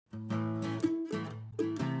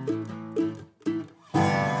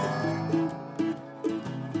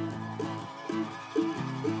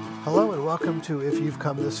welcome to If You've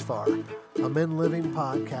Come This Far, a Men Living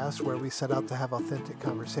podcast where we set out to have authentic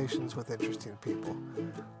conversations with interesting people.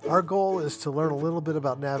 Our goal is to learn a little bit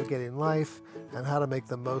about navigating life and how to make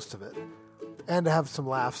the most of it, and to have some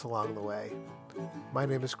laughs along the way. My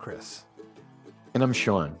name is Chris. And I'm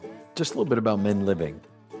Sean. Just a little bit about Men Living.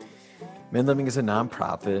 Men Living is a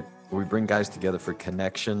nonprofit where we bring guys together for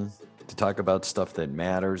connection, to talk about stuff that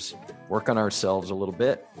matters, work on ourselves a little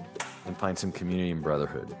bit, and find some community and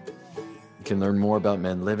brotherhood. You can learn more about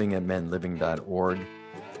Men Living at menliving.org.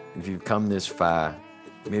 If you've come this far,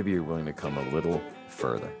 maybe you're willing to come a little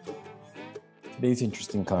further. Today's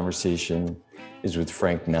interesting conversation is with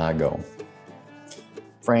Frank Nago.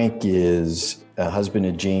 Frank is a husband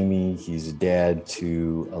to Jamie. He's a dad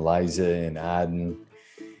to Eliza and Aden.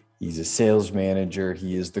 He's a sales manager.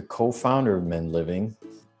 He is the co-founder of Men Living.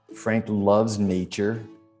 Frank loves nature.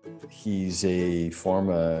 He's a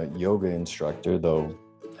former yoga instructor, though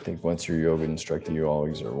I think once you're a yoga instructor, you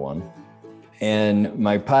always are one. And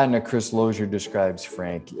my partner, Chris Lozier, describes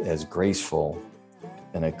Frank as graceful,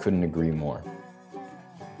 and I couldn't agree more.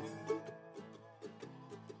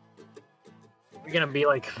 You're gonna be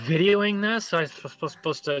like videoing this? I was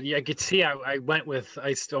supposed to. Yeah, I could see. I went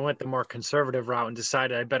the more conservative route and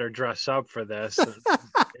decided I better dress up for this.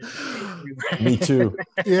 Me too.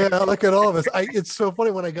 Yeah, look at all of us. It's so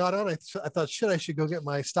funny when I got on. I thought, shit, I should go get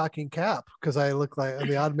my stocking cap because I look like I'm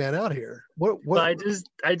the odd man out here. What? Well,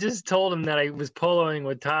 I just told him that I was poloing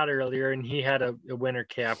with Todd earlier, and he had a winter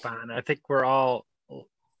cap on. I think we're all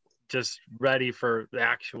just ready for the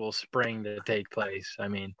actual spring to take place. I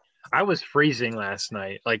mean, I was freezing last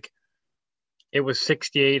night. Like, it was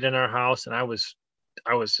 68 in our house, and I was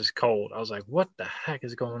just cold. I was like, what the heck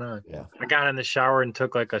is going on? Yeah. I got in the shower and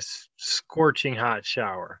took like a scorching hot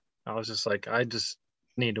shower. I was just like, I just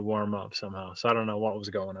need to warm up somehow. So I don't know what was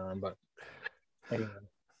going on, but anyway.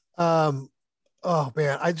 Oh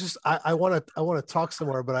man, I want to talk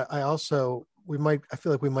somewhere, but I also I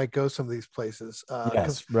feel like we might go some of these places.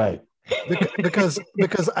 Yes, right.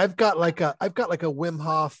 Because I've got like a Wim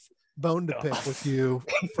Hof bone to pick with you,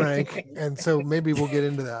 Frank, and so maybe we'll get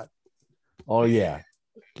into that. Oh yeah,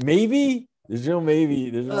 maybe. There's no maybe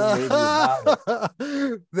about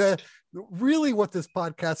it. Really what this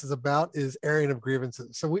podcast is about is airing of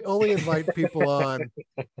grievances. So we only invite people on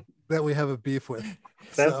that we have a beef with.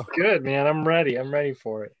 That's good, man. I'm ready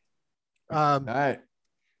for it. All right.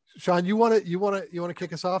 Sean, you want to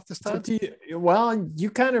kick us off this time? Well, you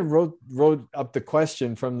kind of wrote up the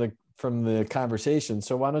question from the conversation,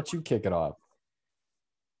 so why don't you kick it off?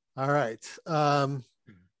 All right.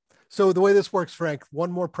 So the way this works, Frank,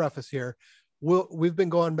 one more preface here. We've been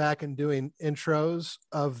going back and doing intros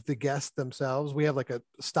of the guests themselves. We have like a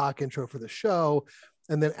stock intro for the show,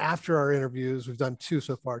 and then after our interviews, we've done two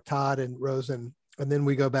so far, Todd and Rosen, and then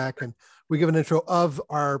we go back and we give an intro of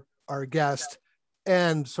our guest.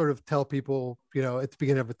 And sort of tell people, at the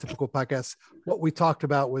beginning of a typical podcast, what we talked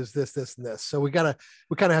about was this, this, and this. So we kind of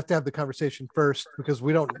have to have the conversation first because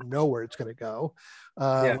we don't know where it's going to go.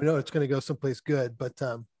 We know it's going to go someplace good, but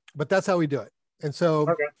that's how we do it. And so,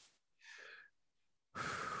 okay.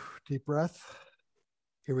 Deep breath.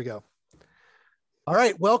 Here we go. All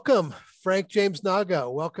right, welcome, Frank James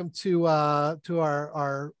Nago. Welcome to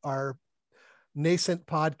our nascent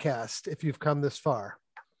podcast. If you've come this far.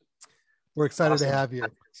 We're excited to have you.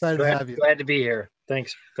 Glad to be here.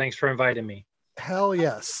 Thanks for inviting me. Hell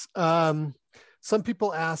yes. Some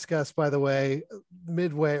people ask us, by the way,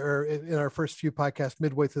 midway or in our first few podcasts,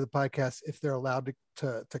 midway through the podcast, if they're allowed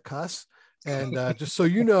to cuss. And just so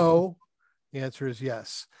you know, the answer is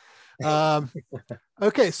yes.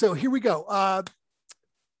 Okay, so here we go.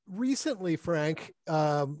 Recently, Frank,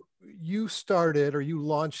 you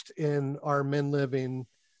launched in our Men Living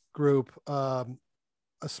group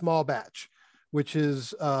a small batch, which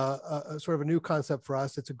is a sort of a new concept for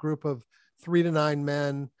us. It's a group of 3 to 9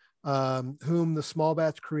 men whom the small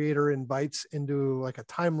batch creator invites into like a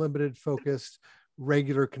time limited, focused,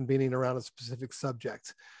 regular convening around a specific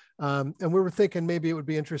subject. And we were thinking maybe it would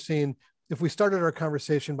be interesting if we started our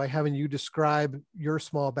conversation by having you describe your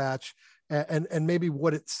small batch and maybe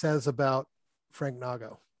what it says about Frank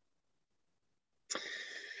Nago.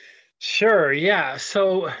 Sure. Yeah.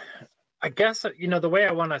 So I guess, the way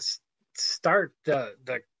I want to start the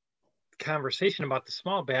conversation about the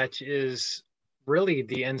small batch is really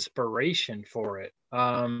the inspiration for it.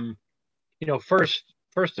 First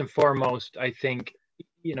and foremost, I think,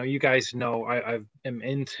 you guys know I am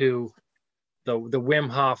into the Wim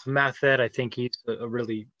Hof method. I think he's a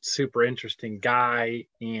really super interesting guy.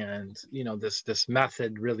 And, this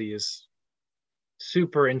method really is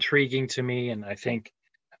super intriguing to me. And I think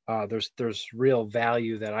there's real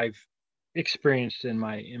value that I've experienced in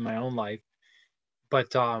my own life.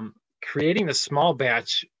 But creating the small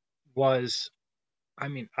batch was, I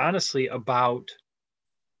mean, honestly, about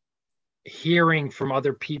hearing from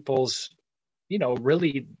other people's,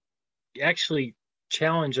 really actually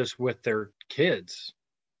challenges with their kids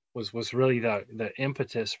was really the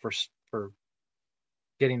impetus for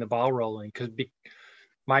getting the ball rolling. Because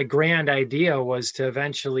my grand idea was to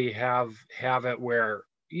eventually have it where,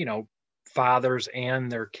 fathers and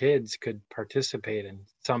their kids could participate in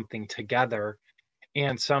something together,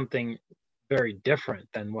 and something very different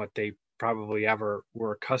than what they probably ever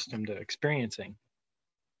were accustomed to experiencing.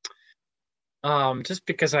 Just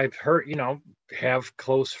because I've heard, have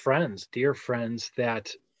close friends, dear friends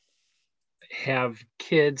that have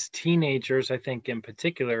kids, teenagers, I think in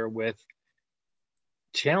particular, with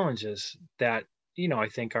challenges that, I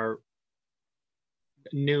think are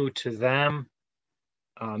new to them,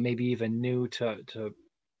 maybe even new to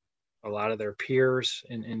a lot of their peers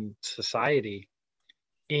in society.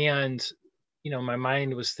 And, my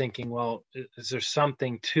mind was thinking, well, is there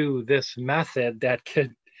something to this method that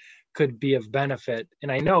could be of benefit?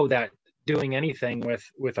 And I know that doing anything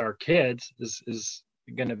with our kids is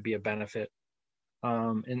going to be a benefit.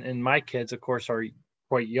 And my kids, of course, are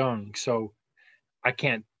quite young, so I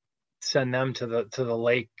can't send them to the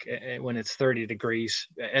lake when it's 30 degrees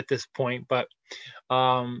at this point. But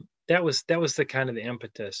that was the kind of the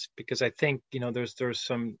impetus, because I think, there's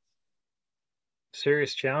some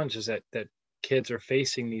serious challenges that kids are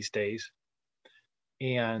facing these days.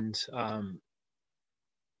 And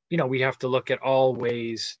we have to look at all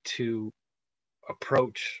ways to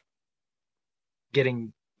approach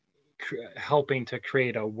helping to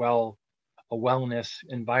create a wellness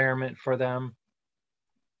environment for them.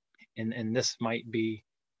 And this might be,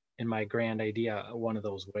 in my grand idea, one of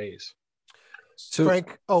those ways. So,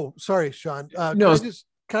 Frank, oh, sorry, Sean. No,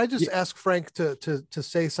 can I just ask Frank to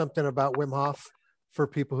say something about Wim Hof for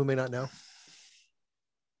people who may not know?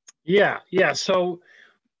 Yeah. So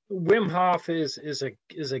Wim Hof is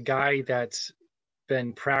a guy that's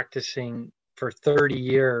been practicing for 30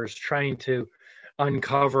 years, trying to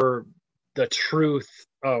uncover the truth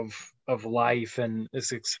of life, and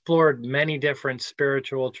has explored many different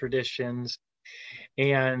spiritual traditions,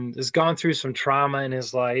 and has gone through some trauma in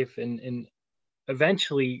his life, and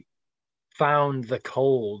eventually found the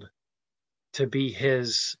cold to be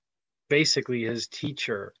basically his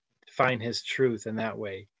teacher, find his truth in that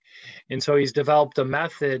way. And so he's developed a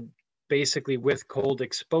method basically with cold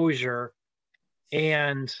exposure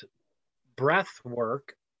and breath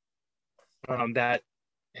work that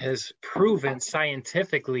has proven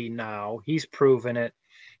scientifically, now he's proven it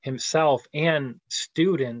himself and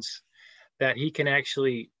students, that he can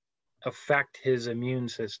actually affect his immune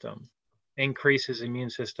system, increase his immune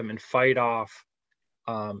system, and fight off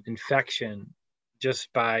infection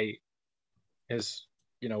just by his,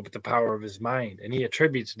 with the power of his mind. And he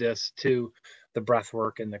attributes this to the breath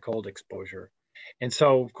work and the cold exposure. And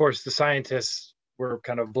so, of course, the scientists were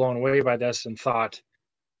kind of blown away by this and thought,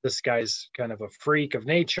 this guy's kind of a freak of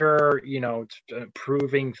nature,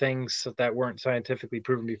 proving things that weren't scientifically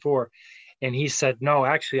proven before. And he said, no,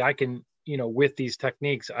 actually, I can, with these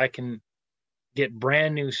techniques, I can get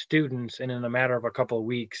brand new students, and in a matter of a couple of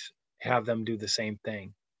weeks, have them do the same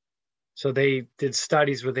thing. So they did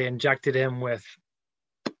studies where they injected him with,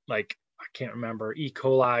 like, I can't remember, E.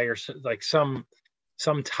 coli or like some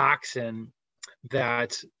toxin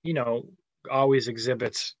that, always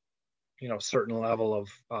exhibits, certain level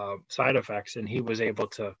of side effects. And he was able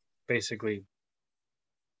to basically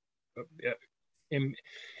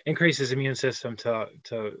increase his immune system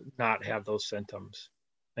to not have those symptoms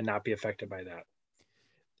and not be affected by that.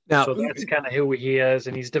 Now, so that's kind of who he is,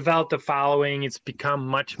 and he's developed a following. It's become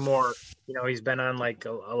much more, he's been on like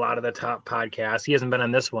a lot of the top podcasts. He hasn't been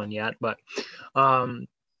on this one yet, but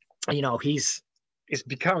it's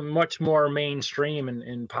become much more mainstream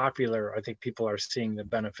and popular. I think people are seeing the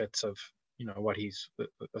benefits of, what he's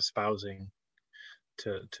espousing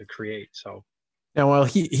to create. So now, while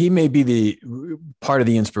he may be the part of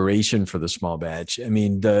the inspiration for the small batch, I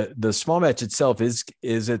mean, the small batch itself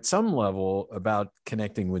is at some level about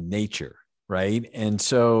connecting with nature, right? And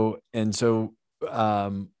so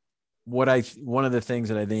one of the things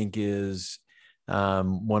that I think is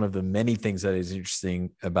one of the many things that is interesting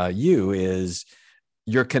about you is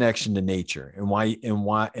your connection to nature, and why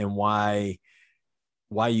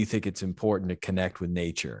you think it's important to connect with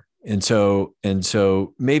nature. And so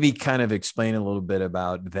maybe kind of explain a little bit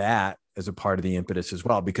about that as a part of the impetus as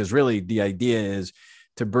well, because really the idea is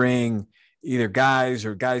to bring either guys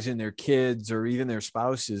and their kids or even their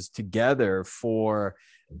spouses together for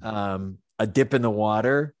a dip in the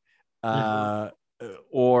water, or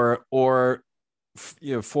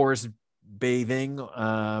forest bathing,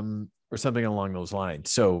 or something along those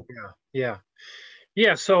lines. So yeah.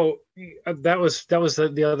 So that was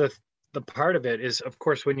the part of it is, of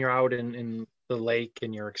course, when you're out in the lake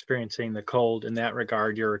and you're experiencing the cold, in that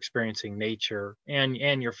regard, you're experiencing nature and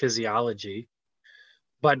your physiology.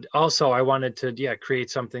 But also, I wanted to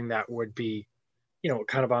create something that would be,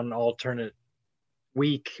 kind of on an alternate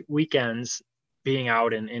weekends, being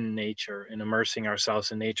out in nature and immersing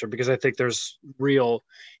ourselves in nature, because I think there's real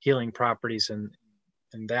healing properties in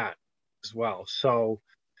that as well. So,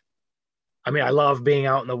 I mean, I love being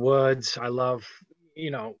out in the woods. I love,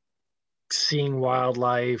 seeing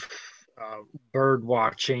wildlife, bird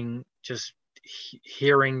watching, just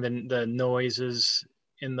hearing the noises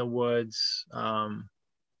in the woods,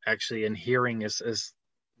 actually, and hearing as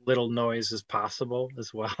little noise as possible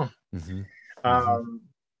as well. Mm-hmm. Um,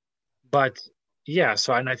 but yeah,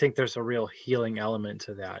 so, and I think there's a real healing element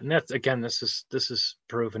to that, and that's, again, this is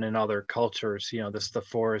proven in other cultures. The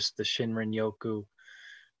forest, the Shinrin Yoku,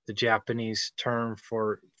 the Japanese term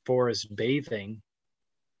for forest bathing,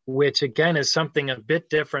 which again is something a bit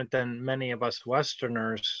different than many of us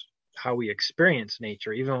Westerners, how we experience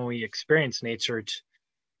nature. Even when we experience nature,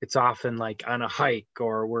 it's often like on a hike,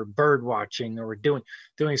 or we're bird watching, or we're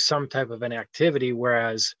doing some type of an activity,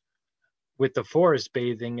 whereas with the forest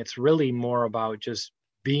bathing, it's really more about just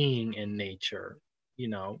being in nature,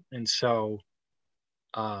 and so,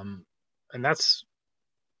 and that's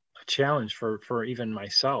a challenge for even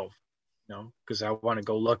myself, because I want to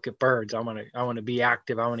go look at birds. I want to be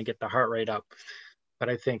active. I want to get the heart rate up. But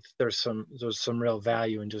I think there's some real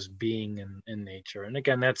value in just being in nature. And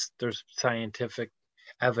again, there's scientific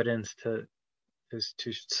evidence to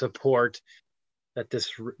support that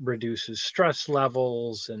this reduces stress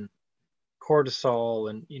levels and cortisol,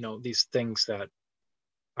 and these things that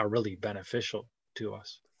are really beneficial to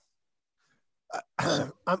us.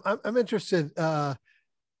 I'm interested,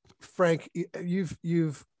 Frank.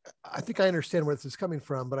 You've I think I understand where this is coming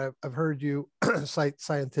from, but I've heard you cite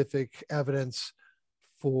scientific evidence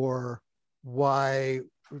for why,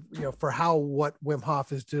 for how what Wim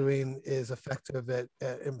Hof is doing is effective at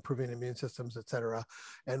improving immune systems, et cetera,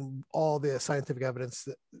 and all the scientific evidence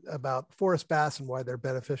about forest baths and why they're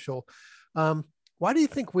beneficial. Why do you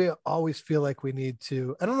think we always feel like we need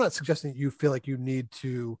to, and I'm not suggesting that you feel like you need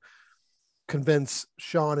to convince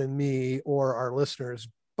Sean and me or our listeners,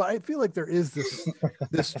 but I feel like there is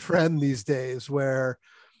this trend these days where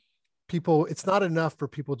people, it's not enough for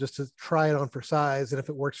people just to try it on for size, and if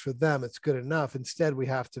it works for them, it's good enough. Instead, we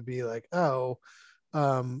have to be like,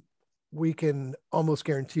 we can almost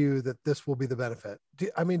guarantee you that this will be the benefit.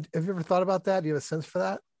 Have you ever thought about that? Do you have a sense for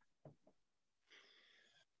that?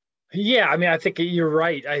 Yeah, I mean, I think you're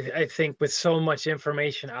right. I think with so much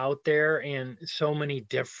information out there and so many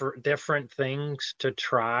different things to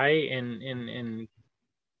try in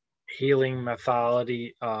healing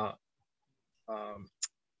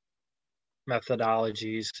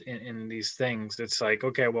methodologies in these things, it's like,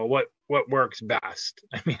 okay, well, what works best?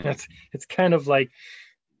 I mean, it's kind of like,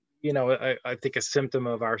 I think a symptom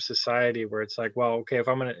of our society, where it's like, well, okay, if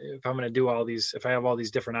I'm gonna do all these, if I have all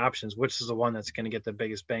these different options, which is the one that's going to get the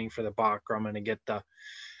biggest bang for the buck, or I'm going to get the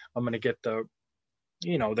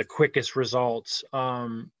the quickest results.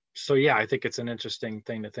 So yeah, I think it's an interesting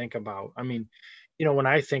thing to think about. I mean, when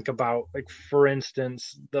I think about, like, for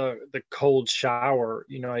instance, the cold shower,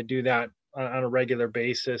 I do that on a regular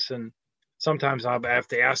basis, and sometimes I have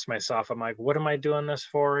to ask myself, I'm like, what am I doing this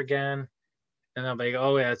for again? And I'm like,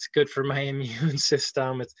 oh yeah, it's good for my immune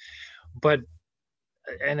system. And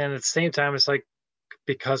then at the same time, it's like,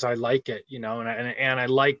 because I like it, and I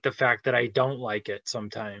like the fact that I don't like it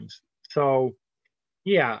sometimes. So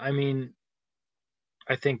yeah, I mean,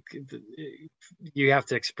 I think you have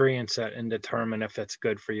to experience it and determine if it's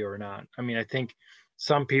good for you or not. I mean, I think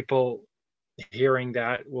some people, hearing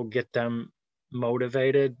that will get them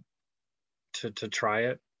motivated to try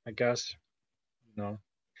it, I guess.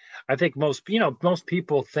 I think most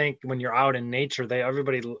people think when you're out in nature,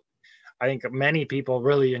 I think many people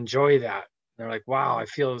really enjoy that. They're like, wow, I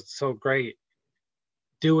feel so great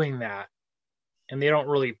doing that. And they don't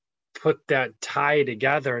really put that tie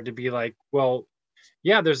together to be like, well,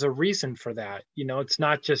 yeah, there's a reason for that. It's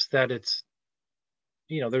not just that it's,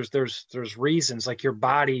 there's reasons, like your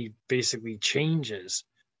body basically changes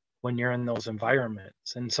when you're in those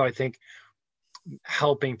environments. And so I think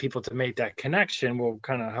helping people to make that connection will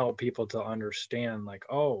kind of help people to understand, like,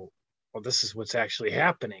 oh, well, this is what's actually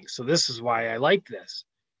happening. So this is why I like this.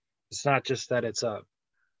 It's not just that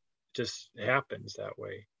just happens that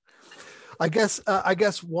way. I guess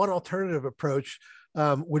one alternative approach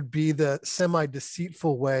would be the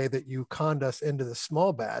semi-deceitful way that you conned us into the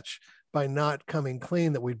small batch by not coming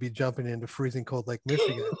clean that we'd be jumping into freezing cold Lake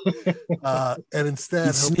Michigan. And instead,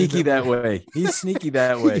 he's sneaky that way. He's sneaky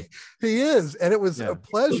that way. He is, and it was a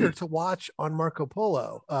pleasure to watch on Marco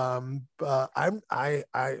Polo. I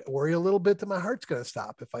worry a little bit that my heart's going to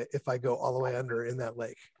stop if I go all the way under in that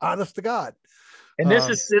lake. Honest to God. And this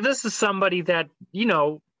is somebody that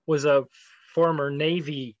was a former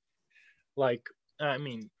Navy. Like, I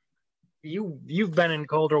mean, you've been in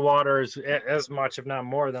colder waters as much, if not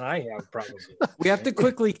more, than I have, probably. We have to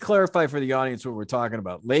quickly clarify for the audience what we're talking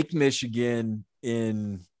about. Lake Michigan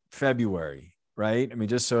in February, right? I mean,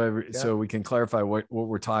 just so we can clarify what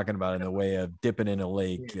we're talking about in the way of dipping in a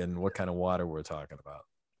lake and what kind of water we're talking about.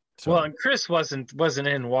 So, well, and Chris wasn't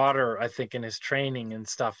in water, I think, in his training and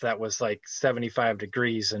stuff that was like 75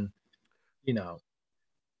 degrees, and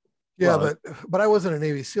Yeah, but I wasn't a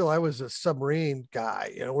Navy SEAL. I was a submarine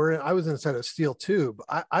guy. I was inside a steel tube.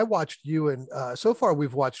 I watched you, and so far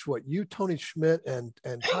we've watched you, Tony Schmidt, and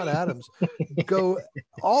Todd Adams go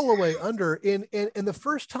all the way under. In the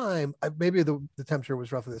first time, maybe the temperature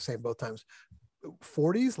was roughly the same both times.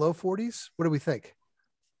 40s, low 40s. What do we think?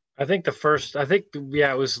 I think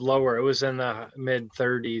it was lower. It was in the mid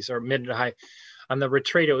 30s or mid to high. On the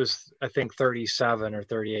retreat, it was, I think, 37 or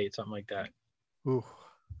 38, something like that. Ooh.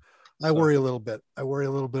 I worry a little bit,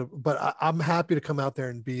 but I'm happy to come out there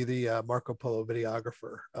and be the Marco Polo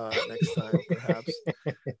videographer next time, perhaps.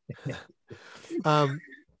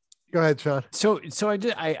 Go ahead, Sean. So I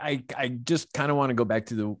just kind of want to go back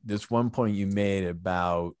to this one point you made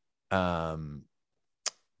about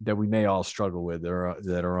that we may all struggle with, or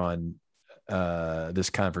that are on this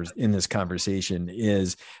conversation,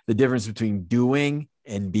 is the difference between doing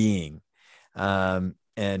and being.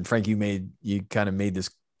 And Frank, you kind of made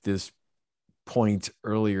this point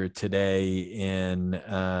earlier today in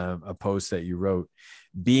a post that you wrote,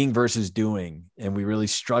 being versus doing. And we really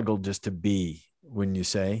struggled just to be, wouldn't you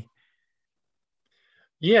say?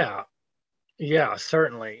 Yeah,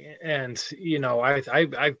 certainly. And,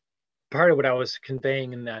 I part of what I was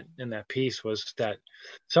conveying in that piece was that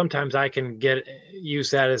sometimes I can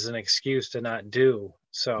use that as an excuse to not do.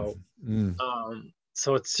 So,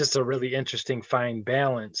 so it's just a really interesting fine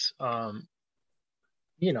balance. And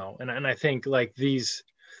I think like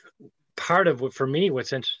part of what, for me,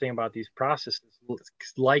 what's interesting about these processes,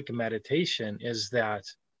 like meditation, is that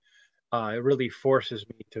it really forces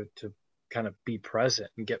me to kind of be present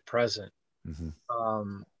and get present.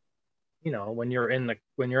 Mm-hmm. When you're in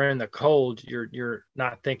the cold, you're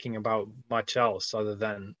not thinking about much else other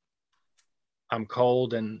than I'm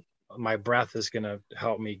cold and my breath is going to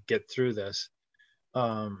help me get through this.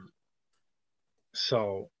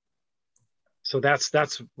 So that's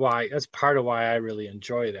part of why I really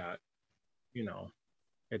enjoy that.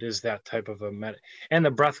 It is that type of and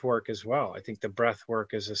the breath work as well. I think the breath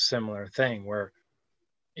work is a similar thing where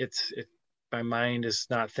my mind is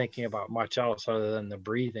not thinking about much else other than the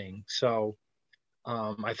breathing. So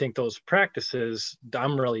I think those practices,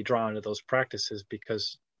 I'm really drawn to those practices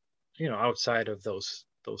because, outside of those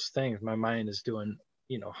things, my mind is doing,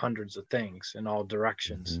 hundreds of things in all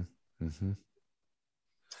directions. Mm-hmm. Mm-hmm.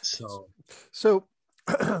 So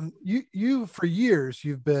you for years,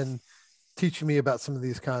 you've been teaching me about some of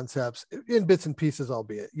these concepts in bits and pieces,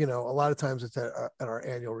 albeit, a lot of times it's at our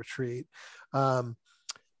annual retreat. And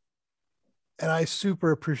I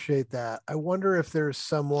super appreciate that. I wonder if there's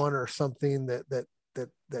someone or something that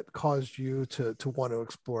caused you to want to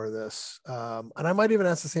explore this. And I might even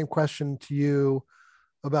ask the same question to you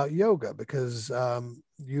about yoga, because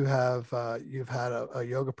you've had a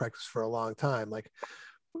yoga practice for a long time. Like,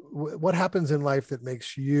 what happens in life that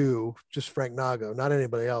makes you, just Frank Nago, not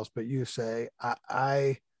anybody else, but you say,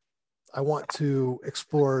 I want to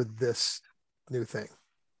explore this new thing?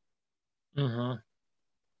 Mm-hmm.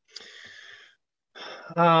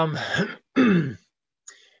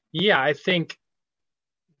 Yeah, I think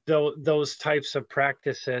those types of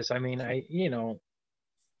practices, I mean,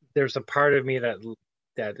 there's a part of me that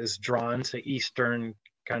is drawn to Eastern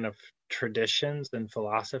kind of traditions and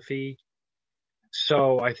philosophy.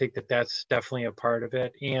 So I think that's definitely a part of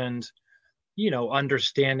it. And,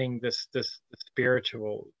 understanding this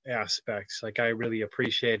spiritual aspects, like I really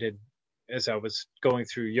appreciated as I was going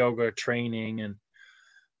through yoga training and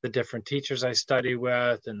the different teachers I study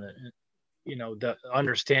with, and the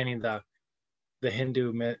understanding the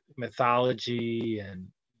Hindu mythology, and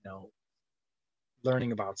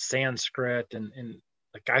learning about Sanskrit, and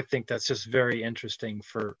like I think that's just very interesting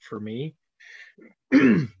for me.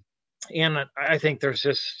 And I think there's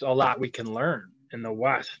just a lot we can learn, in the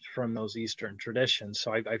West from those Eastern traditions.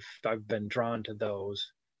 So I've been drawn to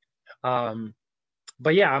those.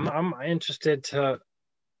 But yeah, I'm interested to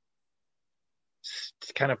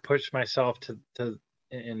kind of push myself to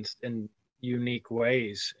in unique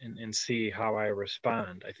ways and see how I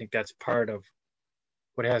respond. I think that's part of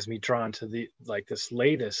what has me drawn to the like this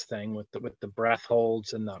latest thing with the breath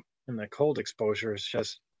holds and the cold exposure is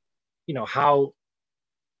just, you know, how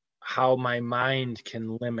my mind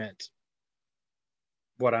can limit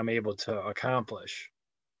what I'm able to accomplish,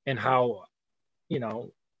 and how, you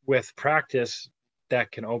know, with practice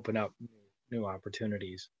that can open up new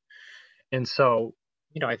opportunities. And so,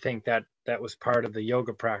 you know, I think that was part of the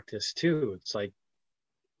yoga practice too. It's like,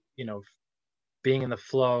 you know, being in the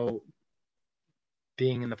flow,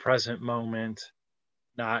 being in the present moment,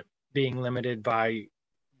 not being limited by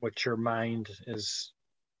what your mind is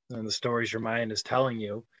and the stories your mind is telling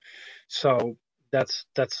you. So that's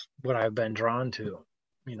what I've been drawn to,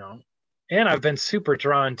 you know. And I've been super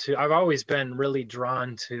drawn to, I've always been really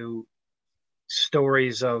drawn to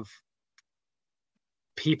stories of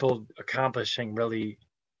people accomplishing really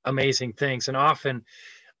amazing things, and often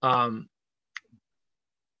um,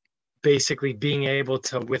 basically being able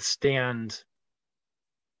to withstand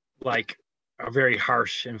like a very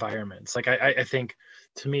harsh environments. Like I think,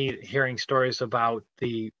 to me, hearing stories about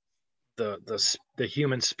the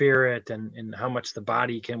human spirit and how much the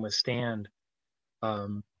body can withstand,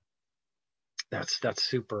 um, that's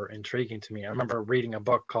super intriguing to me. I remember reading a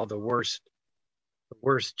book called the worst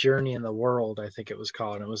journey in the world, I think it was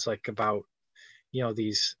called, and it was like about, you know,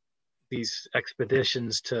 these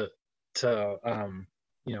expeditions to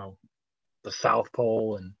you know, the South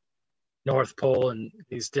Pole and North Pole and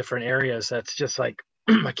these different areas. That's just like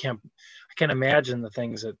I can't imagine the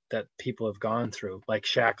things that people have gone through, like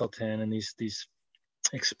Shackleton and these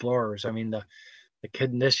explorers. I mean, the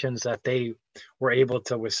conditions that they were able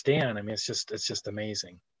to withstand. I mean, it's just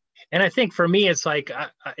amazing. And I think for me, it's like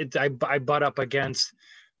I butt up against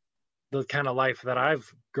the kind of life that I've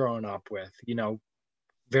grown up with. You know,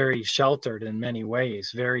 very sheltered in many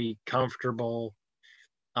ways, very comfortable,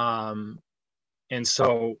 and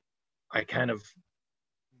so I kind of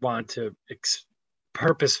want to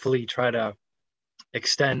purposefully try to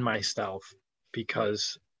extend myself,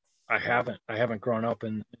 because I haven't grown up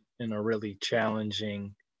in a really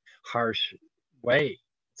challenging, harsh way.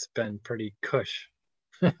 It's been pretty cush.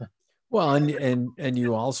 Well, and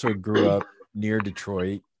you also grew up near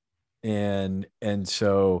Detroit, and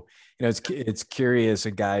so, you know, it's curious,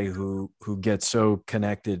 a guy who gets so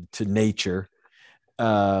connected to nature,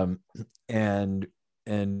 um, and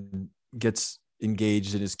and gets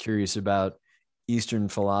engaged and is curious about Eastern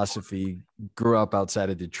philosophy, grew up outside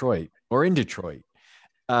of Detroit or in Detroit.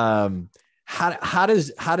 Um, how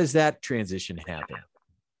does that transition happen?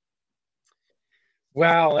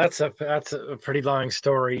 Well, that's a pretty long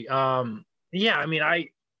story. Yeah, I mean,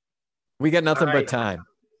 We got nothing I but time.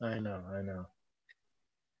 I know.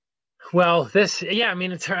 Well, yeah, I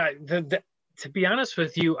mean, to be honest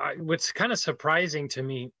with you, what's kind of surprising to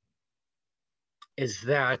me is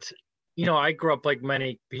that, you know, I grew up like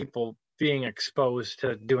many people being exposed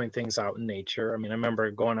to doing things out in nature. I mean, I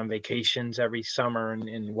remember going on vacations every summer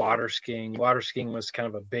and water skiing. Water skiing was kind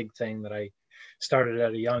of a big thing that I started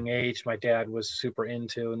at a young age. My dad was super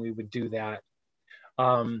into, and we would do that.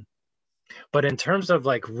 Um, but in terms of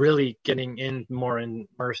like really getting in more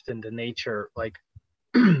immersed into nature, like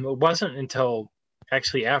it wasn't until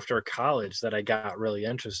actually after college that I got really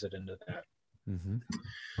interested into that. Mm-hmm.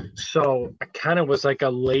 So I kind of was like a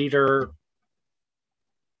later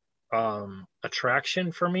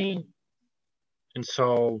attraction for me. And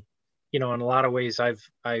so, you know, in a lot of ways, I've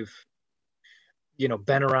you know,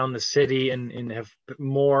 been around the city and have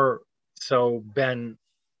more so been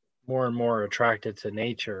more and more attracted to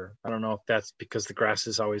nature. I don't know if that's because the grass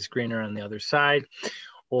is always greener on the other side,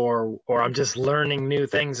 or I'm just learning new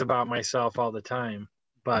things about myself all the time.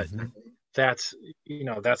 But Mm-hmm. that's, you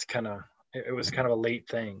know, that's kind of, it was kind of a late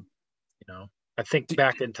thing, you know. I think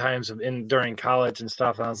back in times of in during college and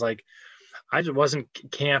stuff, and I was like, I just wasn't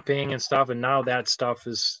camping and stuff, and now that stuff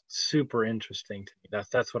is super interesting to me.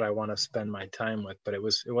 That's what I want to spend my time with. But it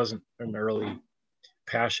wasn't an early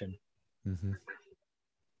passion. Mm-hmm.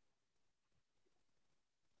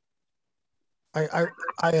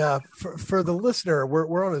 For the listener,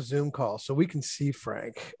 we're on a Zoom call, so we can see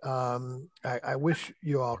Frank. I wish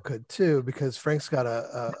you all could too, because Frank's got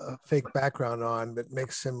a fake background on that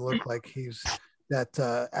makes him look like he's that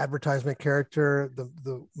advertisement character,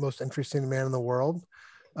 the most interesting man in the world.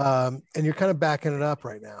 And you're kind of backing it up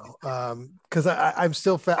right now, because I'm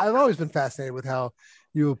still I've always been fascinated with how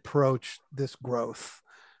you approach this growth.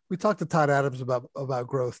 we talked to Todd Adams about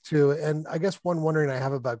growth too, and I guess one wondering I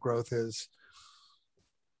have about growth is,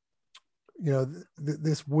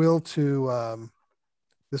 this will to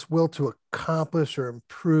accomplish or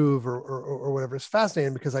improve or whatever is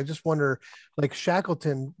fascinating, because I just wonder, like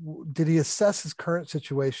Shackleton, did he assess his current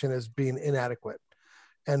situation as being inadequate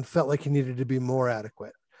and felt like he needed to be more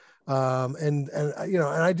adequate? And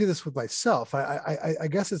I do this with myself. I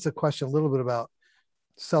guess it's a question a little bit about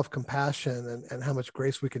self-compassion and how much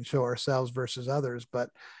grace we can show ourselves versus others. But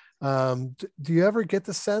do you ever get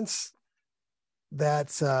the sense that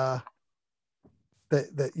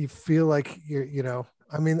that you feel like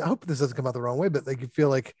I mean, I hope this doesn't come out the wrong way, but like you feel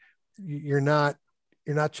like you're not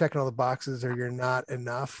checking all the boxes, or you're not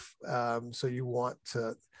enough. So you want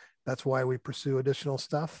to, that's why we pursue additional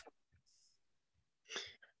stuff.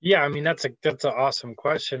 Yeah, I mean, that's an awesome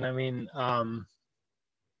question. I mean,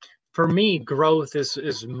 for me, growth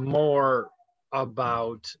is more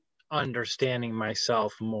about understanding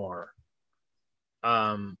myself more.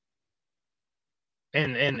 And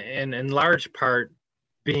in large part,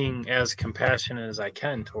 being as compassionate as I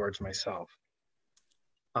can towards myself,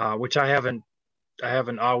 which I haven't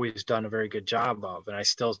always done a very good job of, and I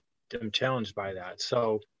still am challenged by that.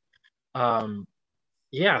 So, so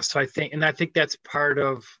I think that's part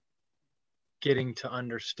of getting to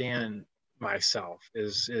understand myself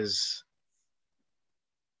is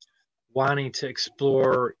wanting to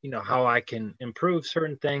explore, how I can improve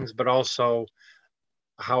certain things, but also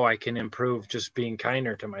how I can improve just being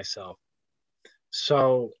kinder to myself.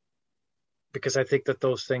 So, because I think that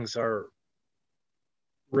those things are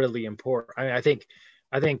really important. I think,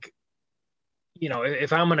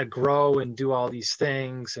 if I'm going to grow and do all these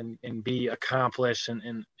things and be accomplished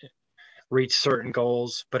and reach certain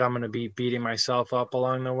goals, but I'm going to be beating myself up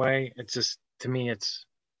along the way, it's just, to me, it's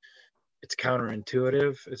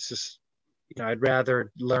counterintuitive. It's just, I'd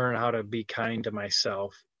rather learn how to be kind to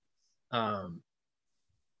myself. I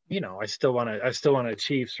still want to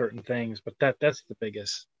achieve certain things, but that's the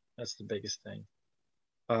biggest thing.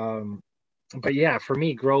 But yeah, for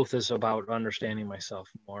me, growth is about understanding myself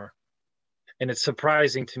more. And it's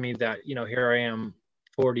surprising to me that, here I am,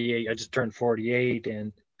 48, I just turned 48,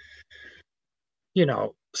 and,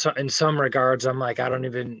 so in some regards, I'm like, I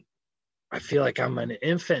feel like I'm an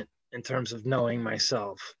infant in terms of knowing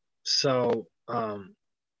myself. So, and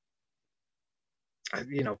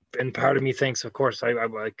part of me thinks, of course, I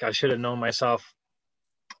should have known myself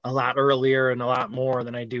a lot earlier and a lot more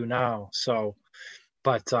than I do now. So,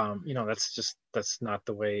 but that's not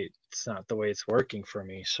the way it's working for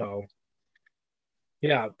me. So,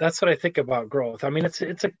 yeah, that's what I think about growth. I mean,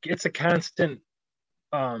 it's a constant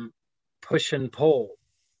push and pull,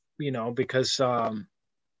 because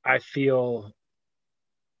I feel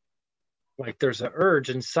like there's an urge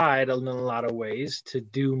inside in a lot of ways to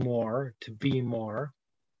do more, to be more,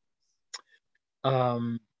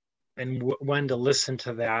 and when to listen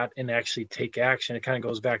to that and actually take action. It kind of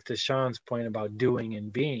goes back to Sean's point about doing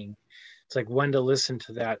and being. It's like when to listen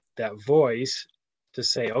to that voice to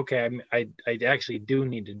say, okay, I actually do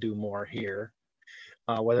need to do more here,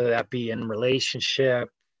 whether that be in relationship,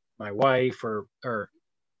 my wife, or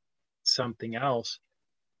something else,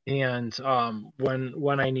 and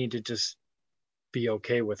when I need to just be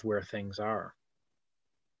okay with where things are,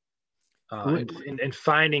 and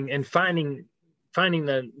finding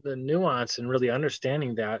the nuance and really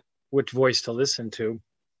understanding that which voice to listen to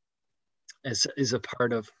is a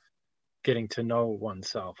part of getting to know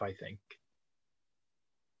oneself, I think.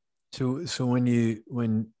 So when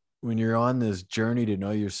you're on this journey to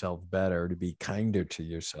know yourself better, to be kinder to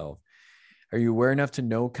yourself, are you aware enough to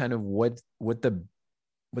know kind of what the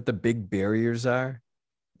big barriers are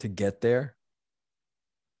to get there?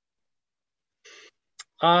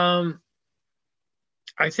 I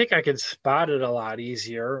think I could spot it a lot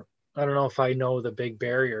easier. I don't know if I know the big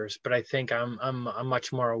barriers, but I think I'm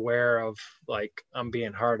much more aware of, like, I'm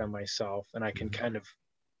being hard on myself, and I can kind of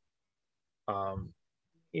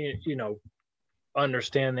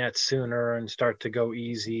understand that sooner and start to go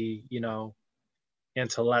easy, and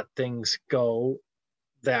to let things go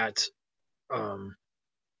that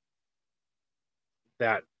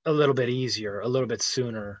that a little bit easier, a little bit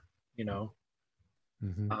sooner,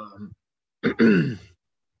 Mm-hmm.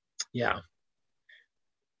 Yeah.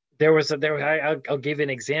 I'll give you an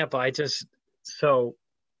example. I'm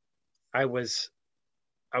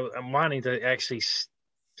wanting to actually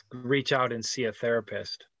reach out and see a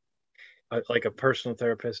therapist, like a personal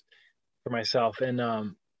therapist for myself. And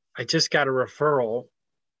I just got a referral,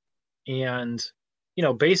 and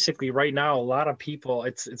basically right now, a lot of people,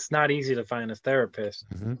 it's not easy to find a therapist.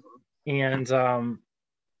 Mm-hmm. And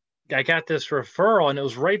I got this referral, and it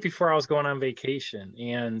was right before I was going on vacation.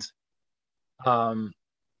 And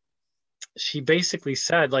she basically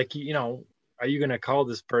said, like, are you going to call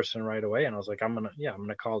this person right away? And I was like, I'm going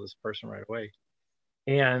to call this person right away.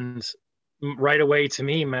 And right away to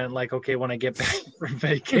me meant like, okay, when I get back from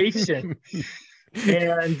vacation.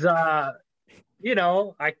 And, I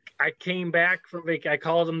came back from vacation. I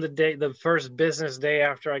called him the first business day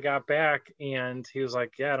after I got back. And he was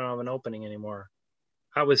like, yeah, I don't have an opening anymore.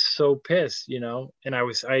 I was so pissed, and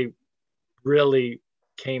I really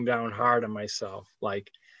came down hard on myself.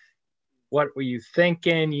 Like, what were you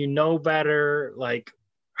thinking? You know better. Like,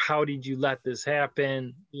 how did you let this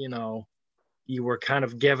happen? You were kind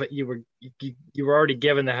of you were already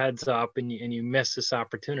given the heads up, and you missed this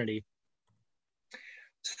opportunity.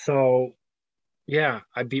 So yeah,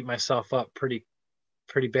 I beat myself up pretty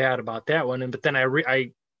bad about that one. But then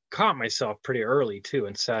I caught myself pretty early too,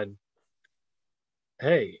 and said,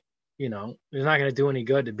 hey, it's not going to do any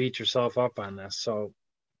good to beat yourself up on this. So,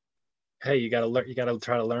 hey, you got to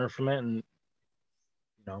try to learn from it, and,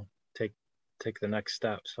 take the next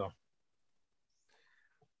step. So,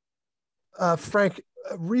 Frank,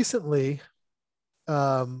 recently,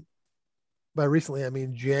 by recently, I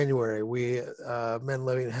mean, January, we, Men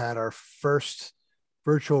Living had our first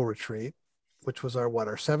virtual retreat, which was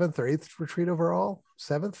our seventh or eighth retreat overall.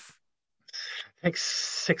 Seventh? I think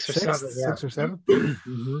six or seven. Yeah. 6 or 7.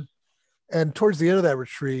 Mm-hmm. And towards the end of that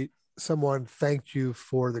retreat, someone thanked you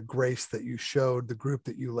for the grace that you showed the group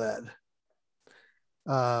that you led.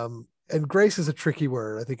 And grace is a tricky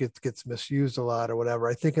word. I think it gets misused a lot or whatever.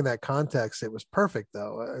 I think in that context, it was perfect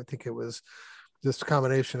though. I think it was just a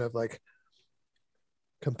combination of like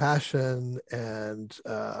compassion and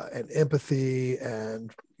empathy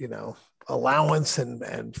and, allowance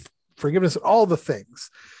and forgiveness, all the things.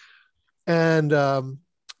 And,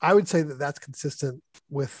 I would say that that's consistent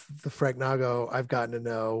with the Frank Nago I've gotten to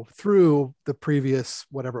know through the previous,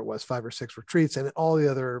 whatever it was, 5 or 6 retreats and all the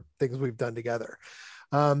other things we've done together.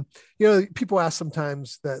 People ask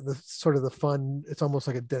sometimes that the sort of the fun, it's almost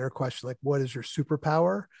like a dinner question, like, what is your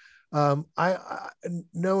superpower? I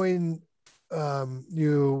knowing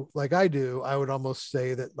you like I do, I would almost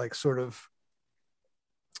say that like sort of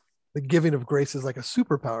the giving of grace is like a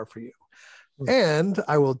superpower for you. And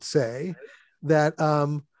I will say that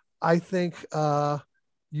I think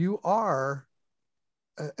you are,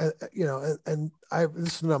 and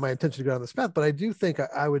this is not my intention to go down this path, but I do think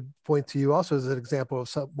I would point to you also as an example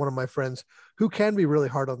of one of my friends who can be really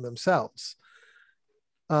hard on themselves.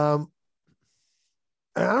 And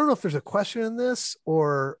I don't know if there's a question in this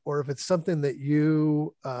or if it's something that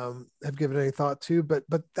you have given any thought to, but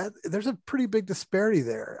that there's a pretty big disparity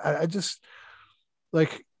there. I just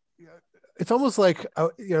like, it's almost like,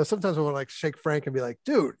 sometimes I want to like shake Frank and be like,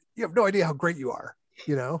 dude, you have no idea how great you are.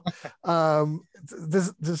 Does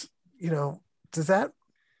that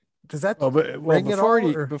well,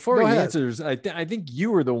 before he answers, I think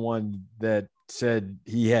you were the one that said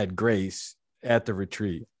he had grace at the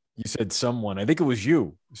retreat. You said someone. I think it was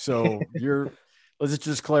you. So let's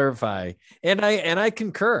just clarify. And I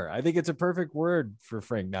concur. I think it's a perfect word for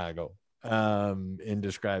Frank Nago in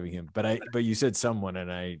describing him. But you said someone,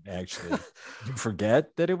 and I actually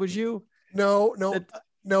forget that it was you. No,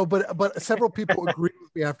 but several people agree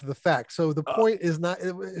with me after the fact. So the point is not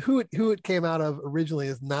who it came out of originally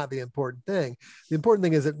is not the important thing. The important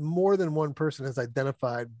thing is that more than one person has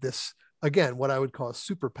identified this, again, what I would call a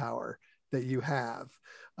superpower that you have.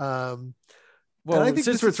 Well, I think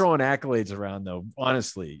since we're throwing accolades around, though,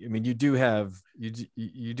 honestly, I mean, you do have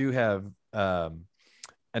a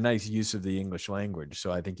nice use of the English language.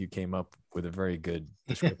 So I think you came up with a very good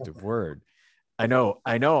descriptive word. I know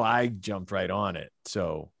I jumped right on it.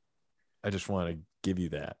 So I just want to give you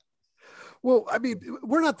that. Well, I mean,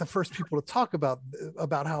 we're not the first people to talk about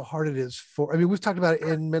how hard it is we've talked about it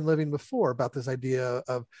in Men Living before, about this idea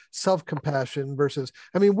of self-compassion versus,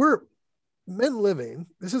 we're Men Living.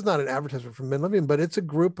 This is not an advertisement for Men Living, but it's a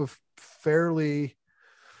group of fairly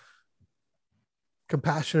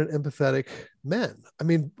compassionate, empathetic men.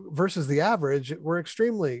 Versus the average, we're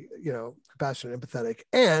extremely, compassionate, empathetic.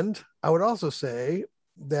 And I would also say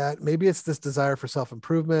that maybe it's this desire for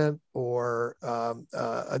self-improvement or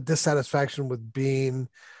a dissatisfaction with being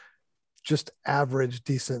just average,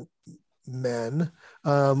 decent men.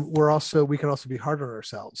 We can also be hard on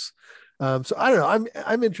ourselves. So I don't know.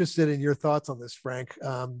 I'm interested in your thoughts on this, Frank,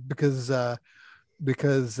 because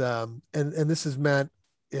and this is meant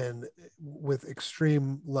with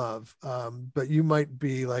extreme love, but you might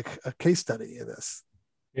be like a case study in this.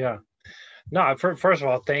 Yeah. No, first of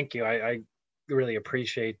all, thank you. I really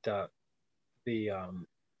appreciate the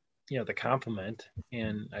the compliment.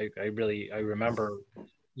 And I remember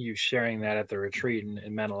you sharing that at the retreat, and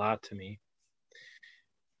it meant a lot to me.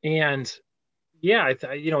 And yeah,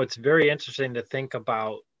 it's very interesting to think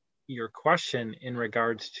about your question in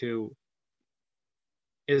regards to,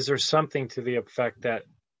 is there something to the effect that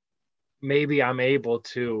maybe I'm able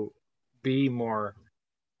to be more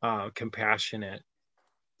compassionate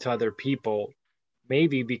to other people,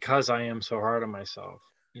 maybe because I am so hard on myself.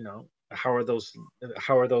 How are those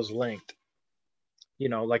linked?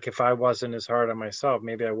 Like if I wasn't as hard on myself,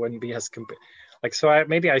 maybe I wouldn't be as like, so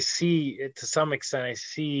maybe I see it to some extent. I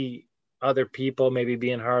see other people maybe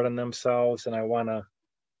being hard on themselves, and I want to,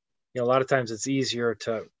 a lot of times it's easier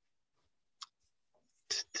to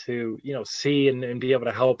see and be able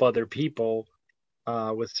to help other people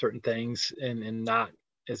with certain things, and not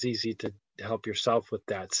as easy to help yourself with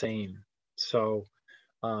that same. So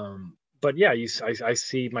but yeah, I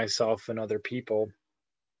see myself in other people.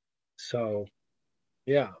 So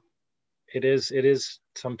yeah, it is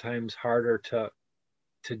sometimes harder to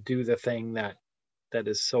do the thing that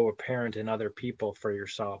is so apparent in other people for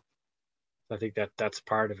yourself. I think that's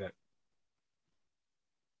part of it.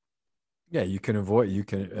 Yeah,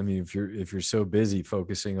 I mean, if you're so busy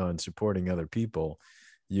focusing on supporting other people,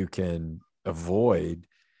 you can avoid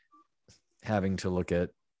having to look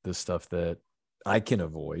at the stuff that I can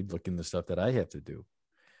avoid, looking the stuff that I have to do,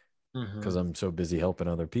 because I'm so busy helping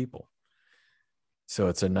other people. So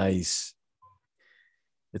it's a nice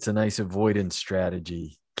avoidance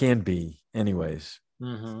strategy, can be anyways.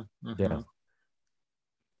 Yeah.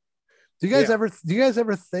 Do you guys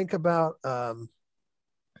ever think about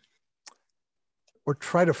or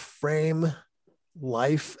try to frame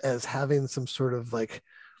life as having some sort of like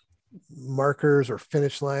markers or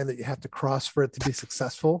finish line that you have to cross for it to be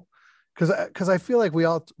successful? Because I feel like we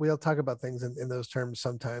all talk about things in those terms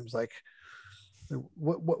sometimes, like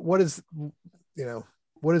what is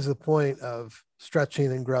what is the point of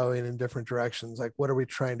stretching and growing in different directions? Like, what are we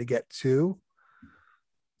trying to get to?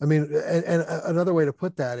 I mean, and another way to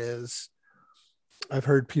put that is, I've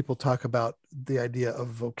heard people talk about the idea of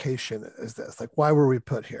vocation as this, like, why were we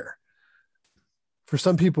put here? For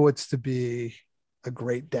some people, it's to be a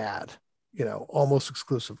great dad, almost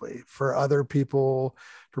exclusively. For other people,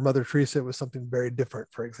 for Mother Teresa, it was something very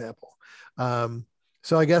different, for example.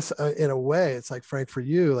 So I guess in a way, it's like, Frank, for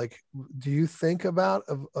you, like, do you think about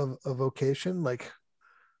a vocation? Like,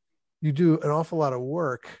 you do an awful lot of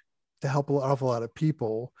work to help an awful lot of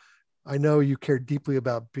people. I know you care deeply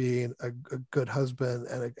about being a good husband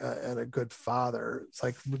and a good father. It's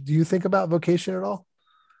like, do you think about vocation at all?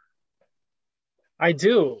 I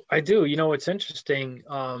do. It's interesting.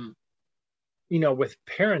 With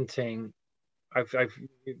parenting, I've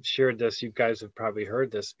shared this. You guys have probably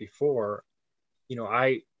heard this before.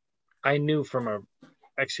 I knew from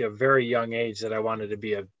actually a very young age that I wanted to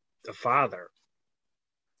be a father.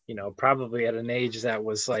 Probably at an age that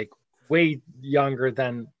was like way younger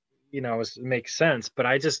than makes sense, but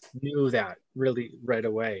I just knew that really right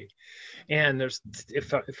away. And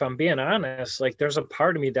if I'm being honest, like, there's a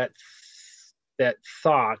part of me that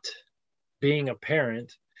thought being a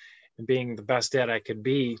parent and being the best dad I could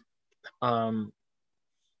be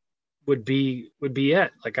would be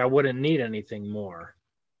it. Like, I wouldn't need anything more.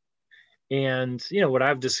 And what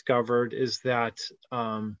I've discovered is that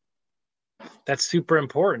that's super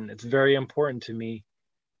important. It's very important to me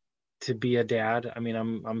to be a dad. I mean,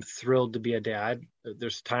 I'm thrilled to be a dad.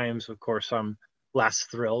 There's times, of course, I'm less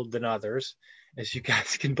thrilled than others, as you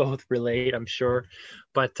guys can both relate, I'm sure.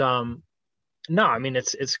 But no, I mean,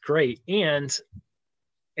 it's great, and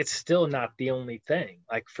it's still not the only thing.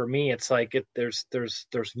 Like, for me, it's like there's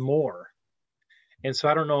more, and so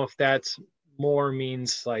I don't know if that's more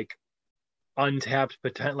means like untapped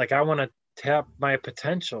potential. Like, I want to tap my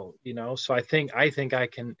potential, So I think I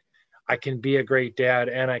can be a great dad,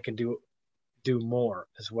 and I can do more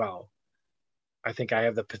as well. I think I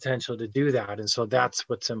have the potential to do that, and so that's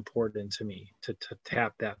what's important to me, to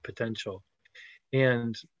tap that potential.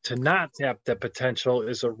 And to not tap that potential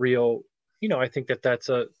is a real, I think that's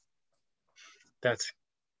a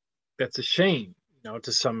shame,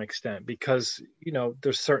 to some extent, because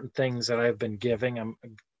there's certain things that I've been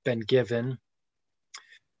given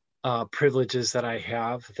privileges that I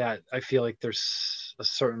have, that I feel like there's a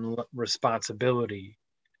certain responsibility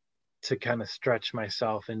to kind of stretch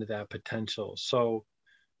myself into that potential. So,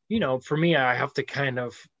 for me, I have to kind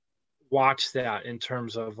of watch that in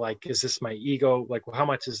terms of, like, is this my ego? Like, how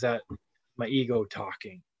much is that my ego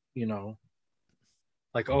talking?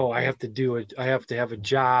 Like, oh, I have to have a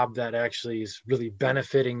job that actually is really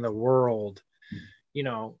benefiting the world.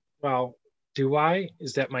 Well, do I?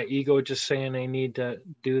 Is that my ego just saying I need to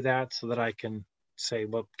do that so that I can say,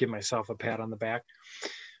 well, give myself a pat on the back?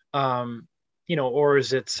 Or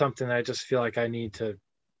is it something that I just feel like I need to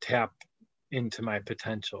tap into my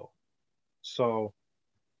potential? So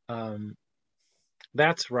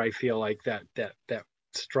that's where I feel like that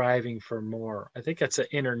striving for more. I think that's an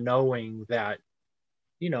inner knowing that,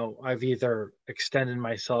 I've either extended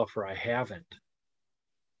myself or I haven't.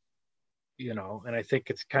 And I think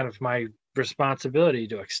it's kind of my responsibility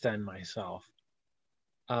to extend myself.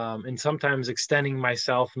 And sometimes extending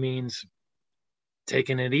myself means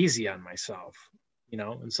taking it easy on myself,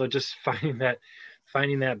 and so just finding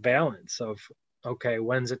that balance of, okay,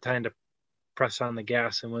 when's it time to press on the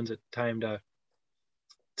gas and when's it time to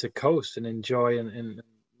coast and enjoy and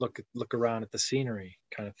look around at the scenery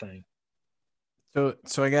kind of thing.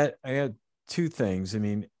 So I got two things. I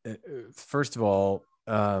mean, first of all,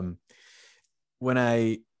 when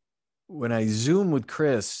I Zoom with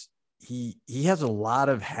Chris, he has a lot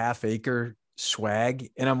of half acre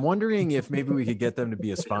swag, and I'm wondering if maybe we could get them to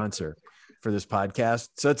be a sponsor for this podcast.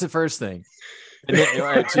 So that's the first thing. And then, all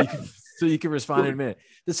right, so you can respond in a minute.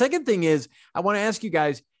 The second thing is, I want to ask you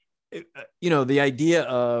guys, the idea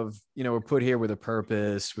of, we're put here with a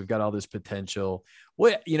purpose. We've got all this potential.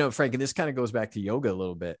 What, Frank, and this kind of goes back to yoga a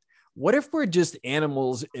little bit. What if we're just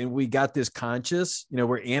animals and we got this conscious,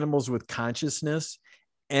 we're animals with consciousness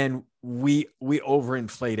and we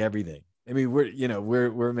overinflate everything. I mean,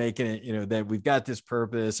 we're making it, that we've got this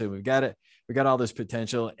purpose and we got all this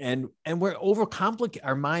potential and we're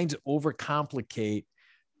our minds overcomplicate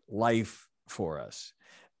life for us.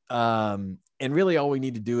 And really all we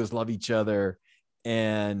need to do is love each other,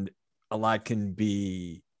 and a lot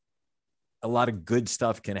of good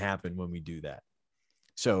stuff can happen when we do that.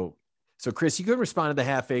 So Chris, you can respond to the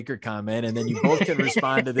half acre comment, and then you both can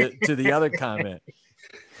respond to the other comment.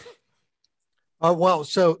 Well,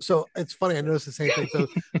 so it's funny. I noticed the same thing. So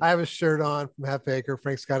I have a shirt on from Half Acre.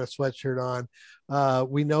 Frank's got a sweatshirt on.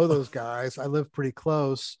 We know those guys. I live pretty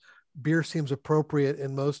close. Beer seems appropriate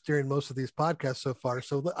during most of these podcasts so far.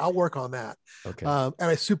 So I'll work on that. Okay. And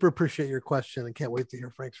I super appreciate your question and can't wait to hear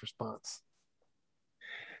Frank's response.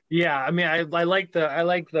 Yeah, I mean, I like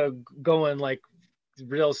the going like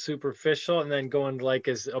real superficial and then going like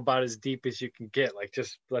about as deep as you can get. Like,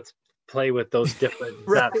 just let's play with those different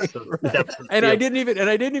depths of and I didn't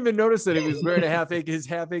even notice that he was wearing his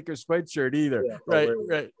half acre sweatshirt either. Yeah,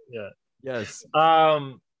 right. Yeah. Yes.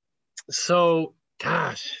 So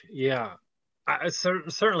gosh, yeah. I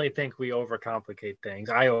certainly think we overcomplicate things.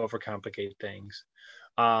 I overcomplicate things.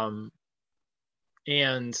 And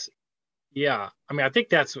yeah, I mean, I think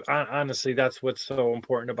that's honestly, that's what's so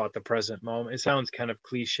important about the present moment. It sounds kind of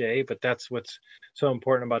cliche, but that's what's so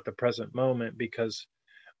important about the present moment, because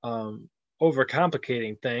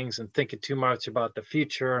overcomplicating things and thinking too much about the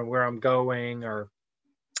future and where I'm going, or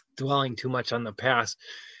dwelling too much on the past,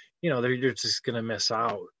 you're just going to miss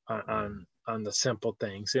out on the simple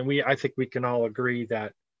things. And I think we can all agree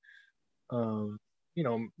that,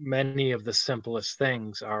 many of the simplest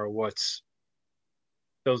things are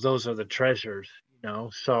those are the treasures,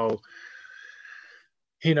 So,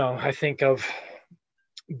 I think of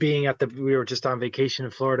being we were just on vacation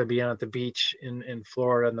in Florida, being at the beach in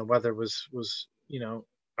Florida, and the weather was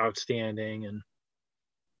outstanding, and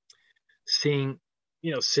seeing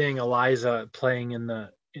Eliza playing in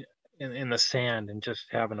the sand and just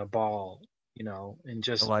having a ball, and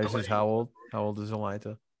just Eliza's how old? How old is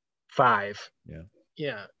Eliza? 5.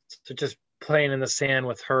 Yeah. So just playing in the sand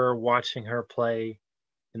with her, watching her play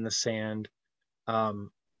in the sand,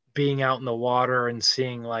 being out in the water and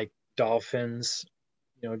seeing like dolphins,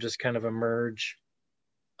 just kind of emerge,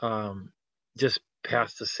 just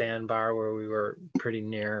past the sandbar where we were pretty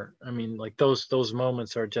near. I mean, like those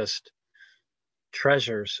moments are just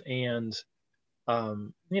treasures, and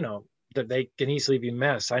that they can easily be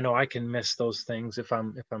missed. I know I can miss those things if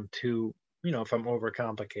I'm too, if I'm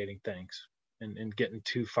overcomplicating things and getting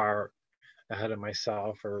too far ahead of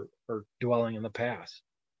myself or dwelling in the past.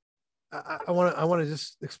 I want to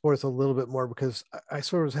just explore this a little bit more, because I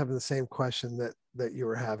sort of was having the same question that you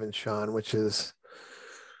were having, Sean, which is,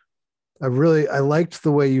 I liked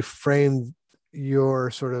the way you framed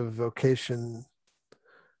your sort of vocation.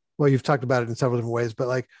 Well, you've talked about it in several different ways, but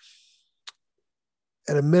like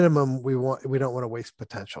at a minimum, we don't want to waste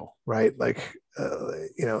potential, right? Like,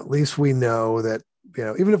 at least we know that,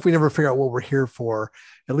 even if we never figure out what we're here for,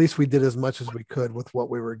 at least we did as much as we could with what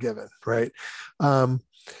we were given, right?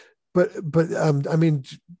 But I mean,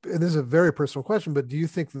 and this is a very personal question, but do you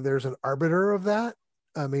think that there's an arbiter of that?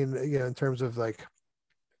 I mean, in terms of like,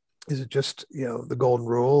 Is it just, the golden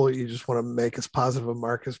rule? You just want to make as positive a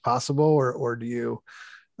mark as possible, or do you,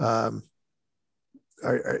 um,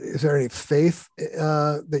 is there any faith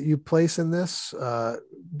that you place in this,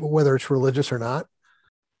 whether it's religious or not?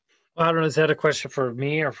 Well, I don't know. Is that a question for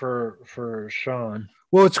me or for Sean?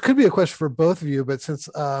 Well, it could be a question for both of you, but since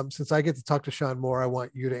I get to talk to Sean more, I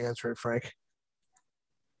want you to answer it, Frank.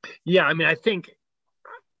 Yeah, I mean, I think,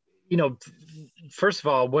 first of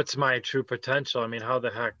all, what's my true potential? I mean, how the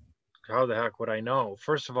heck would I know?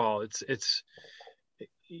 First of all, it's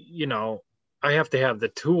I have to have the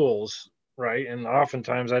tools, right? And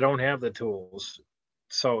oftentimes I don't have the tools.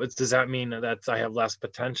 So does that mean that I have less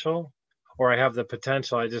potential, or I have the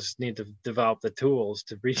potential? I just need to develop the tools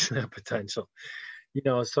to reach that potential.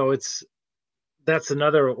 So that's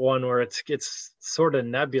another one where it's sort of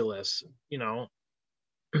nebulous,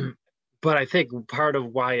 but I think part of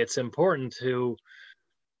why it's important to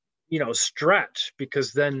stretch,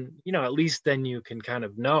 because then at least then you can kind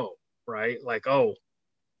of know, right? Like, oh,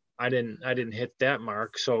 I didn't hit that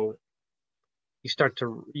mark. So you start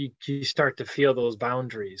to feel those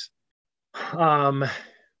boundaries, um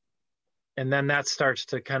and then that starts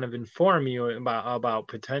to kind of inform you about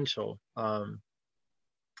potential.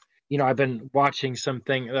 I've been watching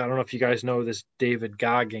something. I don't know if you guys know this David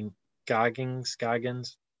Goggins.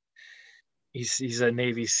 He's a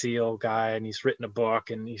Navy SEAL guy, and he's written a book,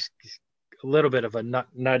 and he's a little bit of a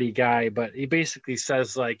nutty guy, but he basically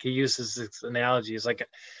says, like, he uses this analogy. It's like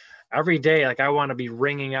every day, like, I want to be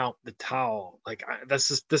wringing out the towel. Like, this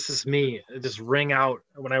is me. Just wring out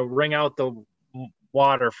when I wring out the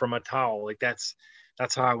water from a towel. Like, that's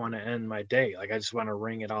how I want to end my day. Like, I just want to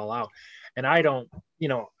wring it all out. And I don't,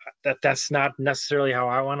 that's not necessarily how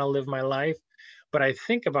I want to live my life. But I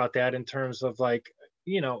think about that in terms of, like,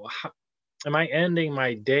 am I ending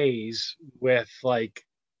my days with, like,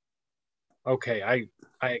 okay, I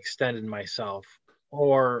extended myself,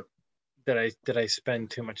 or did I spend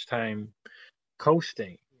too much time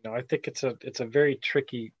coasting? I think it's a very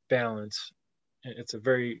tricky balance. It's a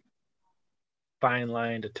very fine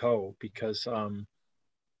line to toe, because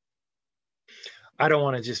I don't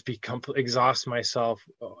want to just be exhaust myself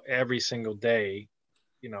every single day.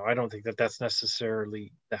 I don't think that that's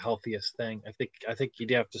necessarily the healthiest thing. I think you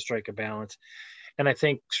do have to strike a balance, and I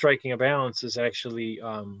think striking a balance is actually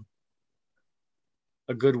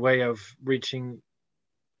a good way of reaching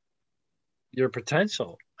your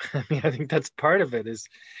potential. I mean, I think that's part of it, is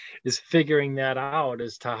figuring that out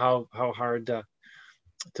as to how hard to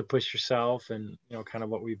push yourself, and kind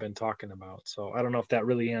of what we've been talking about. So I don't know if that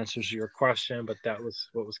really answers your question, but that was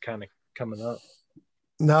what was kind of coming up.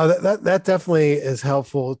 No, that definitely is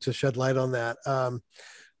helpful to shed light on that.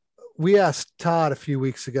 We asked Todd a few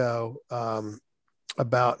weeks ago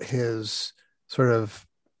about his sort of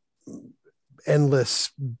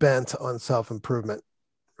endless bent on self improvement,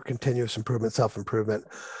 or continuous improvement, self improvement.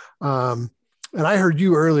 And I heard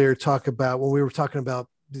you earlier talk about, when we were talking about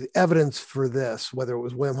the evidence for this, whether it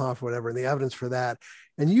was Wim Hof or whatever, and the evidence for that.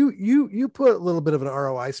 And you put a little bit of an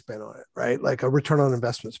ROI spin on it, right? Like a return on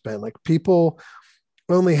investment spin. Like, people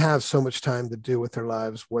only have so much time to do with their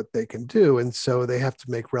lives what they can do, and so they have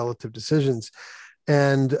to make relative decisions.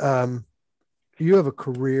 And you have a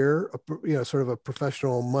career, sort of a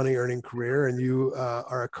professional money earning career, and you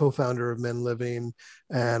are a co-founder of Men Living,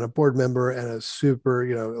 and a board member, and a super,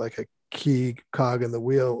 like a key cog in the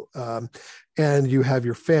wheel. And you have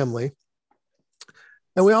your family,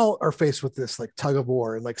 and we all are faced with this, like, tug of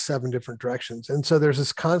war in like 7 different directions. And so there's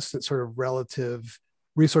this constant sort of relative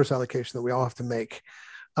resource allocation that we all have to make.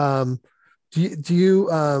 Do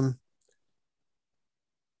you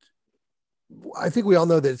I think we all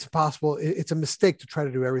know that it's possible. It's a mistake to try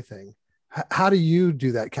to do everything. How do you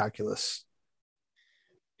do that calculus?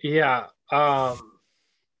 Yeah. I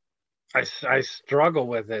struggle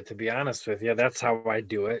with it, to be honest with you. That's how I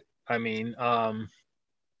do it. I mean, part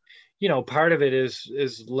of it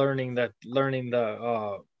is learning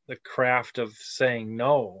the craft of saying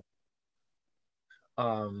no.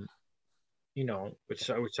 Which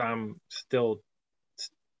I'm still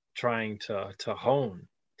trying to hone.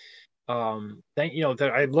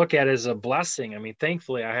 That I look at it as a blessing. I mean,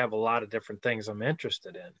 thankfully, I have a lot of different things I'm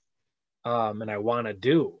interested in, and I want to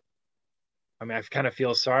do. I mean, I kind of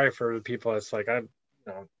feel sorry for the people. It's like, I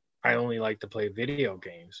only like to play video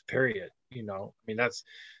games, period. I mean, that's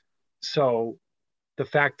so. The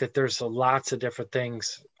fact that there's lots of different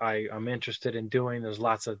things I'm interested in doing. There's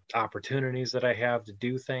lots of opportunities that I have to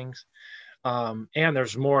do things, and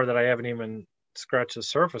there's more that I haven't even scratched the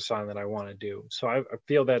surface on that I want to do. So I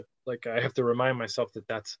feel that, like, I have to remind myself that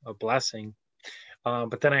that's a blessing,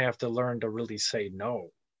 but then I have to learn to really say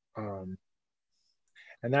no.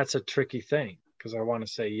 And that's a tricky thing because I want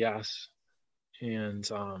to say yes. And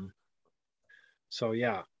so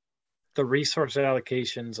yeah, the resource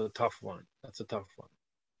allocation is a tough one. That's a tough one.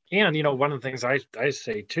 And one of the things I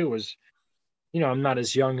say too is, I'm not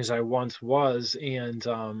as young as I once was, and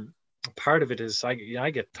part of it is I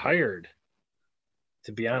get tired.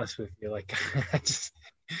 To be honest with you, like I just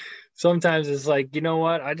sometimes it's like, you know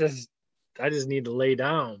what, I just need to lay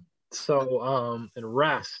down, so and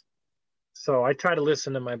rest. So I try to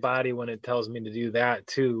listen to my body when it tells me to do that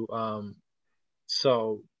too.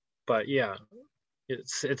 So, but yeah,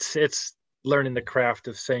 it's learning the craft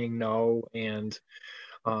of saying no, and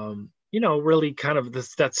really kind of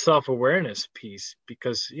that self-awareness piece,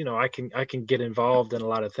 because I can get involved in a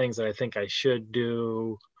lot of things that I think I should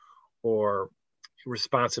do, or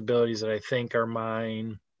responsibilities that I think are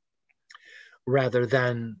mine, rather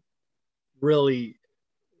than really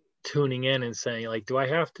tuning in and saying, like, do I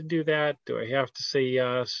have to do that? Do I have to say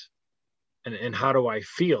yes? And how do I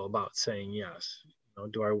feel about saying yes?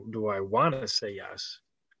 Do I want to say yes?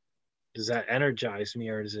 Does that energize me,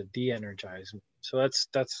 or does it de-energize me? So that's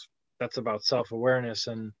about self-awareness,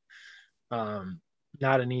 and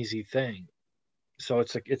not an easy thing. So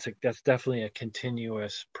that's definitely a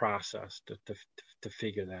continuous process to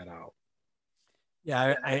figure that out.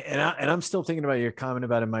 Yeah, and I'm still thinking about your comment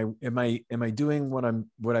about am I doing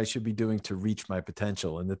what I should be doing to reach my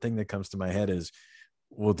potential? And the thing that comes to my head is,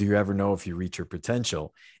 well, do you ever know if you reach your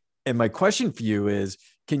potential? And my question for you is,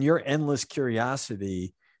 can your endless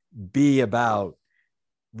curiosity be about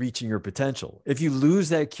reaching your potential? If you lose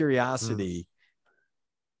that curiosity,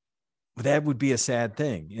 that would be a sad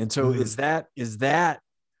thing. And so is that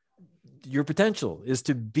your potential, is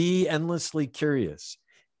to be endlessly curious?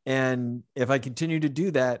 And if I continue to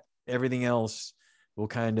do that, everything else will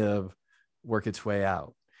kind of work its way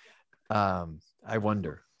out. I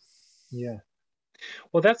wonder. Yeah.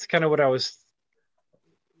 Well, that's kind of what I was,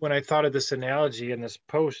 when I thought of this analogy in this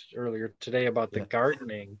post earlier today about the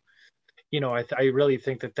gardening. I really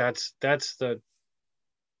think that's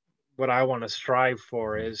what I want to strive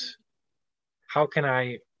for, is how can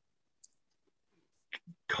I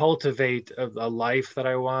cultivate a life that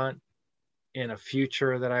I want, in a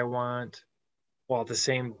future that I want, while at the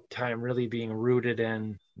same time really being rooted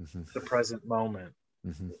in the present moment.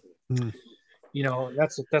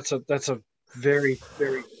 That's a very,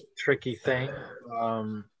 very tricky thing.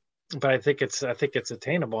 But I think it's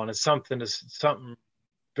attainable, and it's something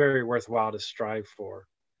very worthwhile to strive for,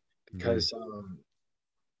 because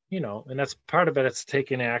and that's part of it. It's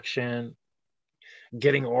taking action,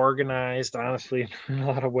 getting organized, honestly, in a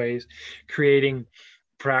lot of ways, creating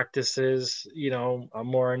practices, a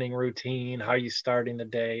morning routine, how you starting the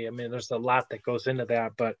day. I mean, there's a lot that goes into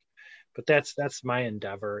that, but that's my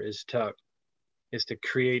endeavor, is to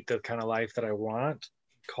create the kind of life that I want,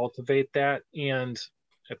 cultivate that, and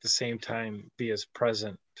at the same time be as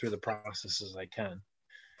present through the process as I can.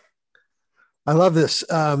 I love this.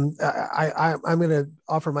 I'm going to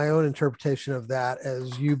offer my own interpretation of that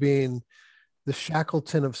as you being the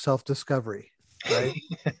Shackleton of self-discovery, right?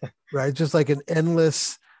 Right. Just like an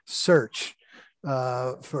endless search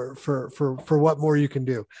for what more you can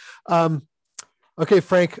do. Okay,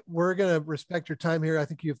 Frank, we're going to respect your time here. I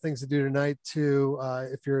think you have things to do tonight too.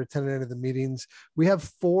 If you're attending any of the meetings, we have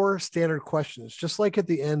 4 standard questions, just like at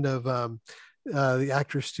the end of the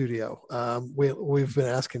Actors Studio. We've been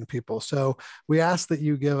asking people. So we ask that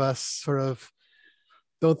you give us sort of,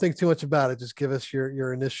 don't think too much about it. Just give us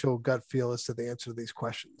your initial gut feel as to the answer to these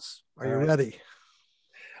questions. Are you ready?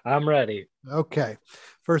 I'm ready. Okay.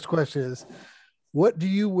 First question is, what do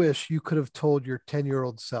you wish you could have told your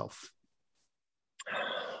 10-year-old self?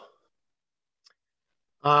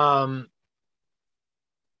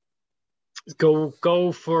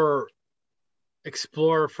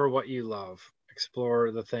 Explore for what you love.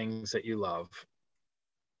 Explore the things that you love.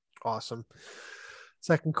 Awesome.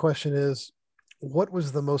 Second question is, what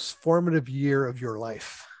was the most formative year of your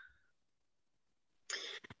life?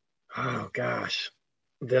 Oh gosh,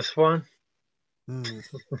 this one.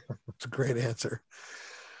 It's a great answer.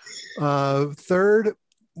 Third,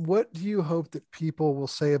 what do you hope that people will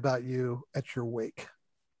say about you at your wake?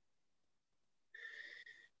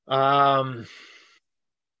 That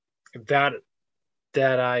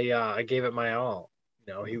I gave it my all.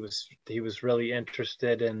 He was really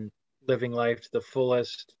interested in living life to the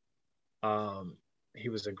fullest. He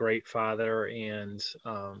was a great father and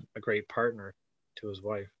a great partner to his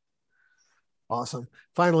wife. Awesome.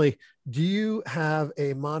 Finally, do you have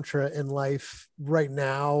a mantra in life right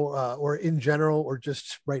now, or in general, or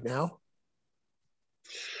just right now?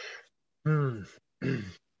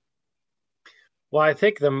 Well, I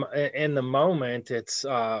think in the moment, it's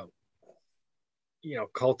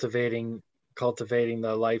cultivating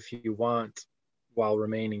the life you want while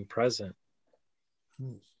remaining present.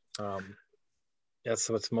 That's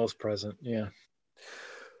what's most present. Yeah.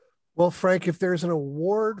 Well, Frank, if there's an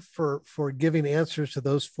award for giving answers to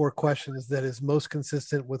those 4 questions that is most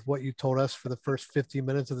consistent with what you told us for the first 50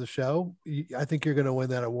 minutes of the show, I think you're going to win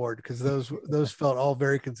that award, because those felt all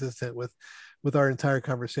very consistent with our entire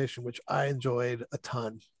conversation, which I enjoyed a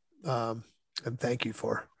ton. And thank you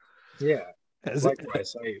for. Yeah.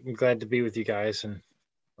 Likewise, I'm glad to be with you guys and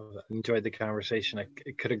enjoyed the conversation.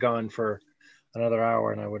 It could have gone for another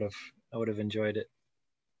hour, and I would have enjoyed it.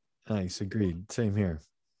 Nice, agreed. Same here.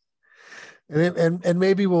 And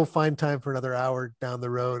maybe we'll find time for another hour down the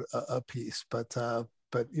road a piece. But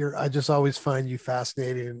I just always find you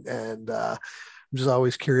fascinating, and I'm just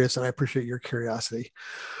always curious, and I appreciate your curiosity.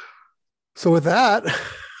 So with that,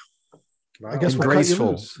 Wow. I guess we'll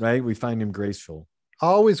graceful, right? We find him graceful.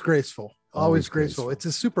 Always graceful. Always graceful. It's a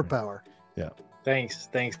superpower. Yeah. Thanks,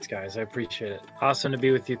 guys. I appreciate it. Awesome to be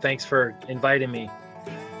with you. Thanks for inviting me.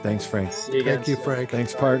 Thanks, Frank. See you again. Thank you, Frank.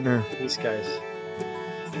 Thanks, partner. Peace, guys.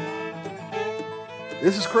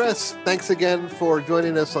 This is Chris. Thanks again for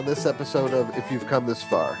joining us on this episode of If You've Come This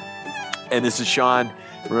Far. And this is Sean.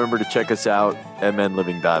 Remember to check us out at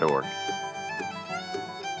menliving.org.